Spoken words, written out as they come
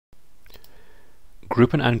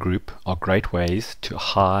Group and ungroup are great ways to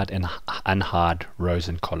hide and unhide rows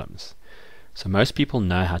and columns. So most people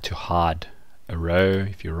know how to hide a row.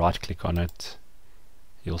 If you right click on it,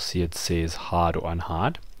 you'll see it says hide or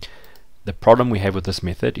unhide. The problem we have with this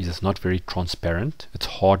method is it's not very transparent. It's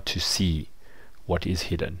hard to see what is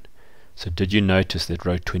hidden. So did you notice that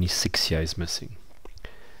row 26 here is missing?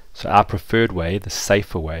 So our preferred way, the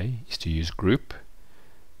safer way, is to use group.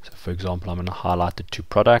 So for example, I'm going to highlight the two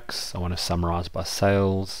products. I want to summarize by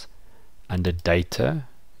sales. Under data,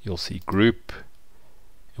 you'll see group,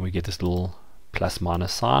 and we get this little plus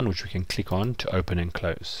minus sign which we can click on to open and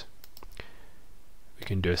close. We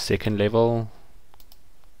can do a second level.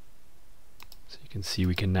 So you can see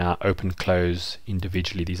we can now open close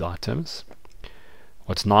individually these items.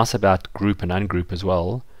 What's nice about group and ungroup as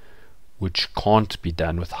well, which can't be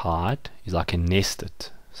done with hide, is I can nest it.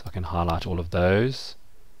 So I can highlight all of those,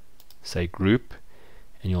 say group,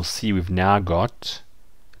 and you'll see we've now got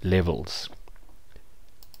levels.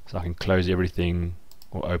 So I can close everything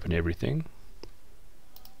or open everything.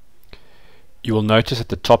 You will notice at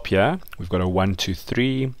the top here we've got a 1, 2,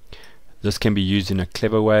 3. This can be used in a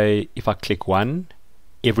clever way. If I click 1,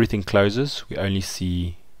 everything closes. We only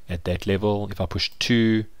see at that level. If I push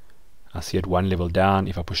 2, I see it one level down.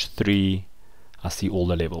 If I push 3, I see all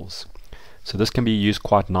the levels. So this can be used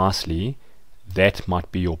quite nicely. That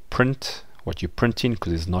might be your print, what you're printing,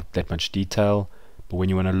 because there's not that much detail. But when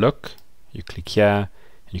you want to look, you click here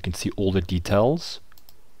and you can see all the details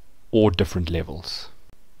or different levels.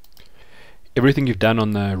 Everything you've done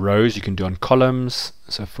on the rows you can do on columns.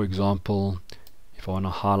 So for example, if I want to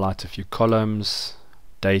highlight a few columns,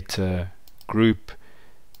 data, group,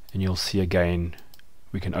 and you'll see again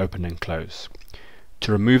we can open and close.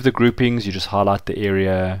 To remove the groupings, you just highlight the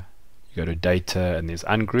area, you go to data, and there's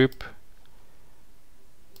ungroup.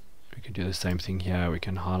 We can do the same thing here. We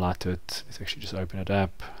can highlight it. Let's actually just open it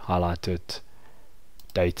up, highlight it,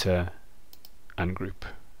 data, ungroup.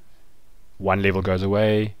 One level goes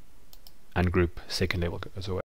away, ungroup, second level goes away.